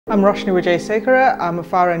I'm Roshni. I'm a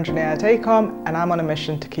fire engineer at Aecom and I'm on a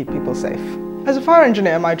mission to keep people safe. As a fire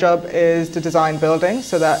engineer, my job is to design buildings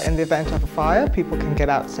so that in the event of a fire, people can get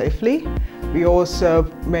out safely. We also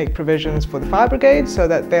make provisions for the fire brigade so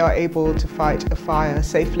that they are able to fight a fire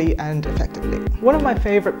safely and effectively. One of my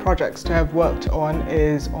favourite projects to have worked on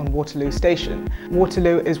is on Waterloo Station.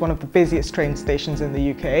 Waterloo is one of the busiest train stations in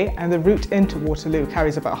the UK, and the route into Waterloo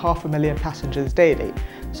carries about 500,000 passengers daily.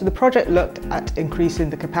 So the project looked at increasing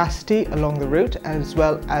the capacity along the route as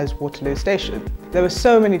well as Waterloo Station. There were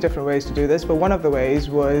so many different ways to do this, but one of the ways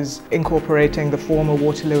was incorporating the former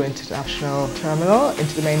Waterloo International Terminal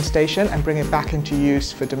into the main station and bring it back into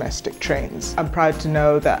use for domestic trains. I'm proud to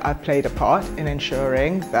know that I've played a part in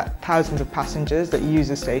ensuring that thousands of passengers that use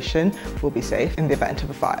the station will be safe in the event of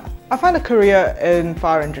a fire. I find a career in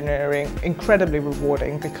fire engineering incredibly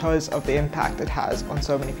rewarding because of the impact it has on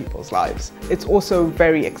so many people's lives. It's also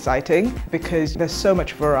very exciting because there's so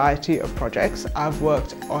much variety of projects. I've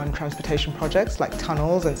worked on transportation projects like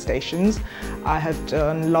tunnels and stations. I have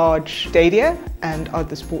done large stadia and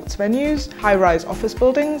other sports venues, high-rise office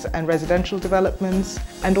buildings and residential developments,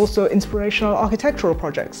 and also inspirational architectural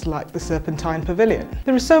projects like the Serpentine Pavilion.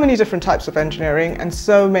 There are so many different types of engineering and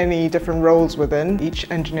so many different roles within each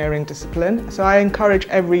engineering discipline. So I encourage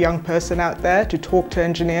every young person out there to talk to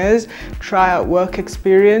engineers, try out work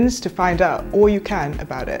experience to find out all you can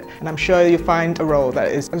about it. And I'm sure you'll find a role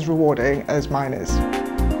that is as rewarding as mine is.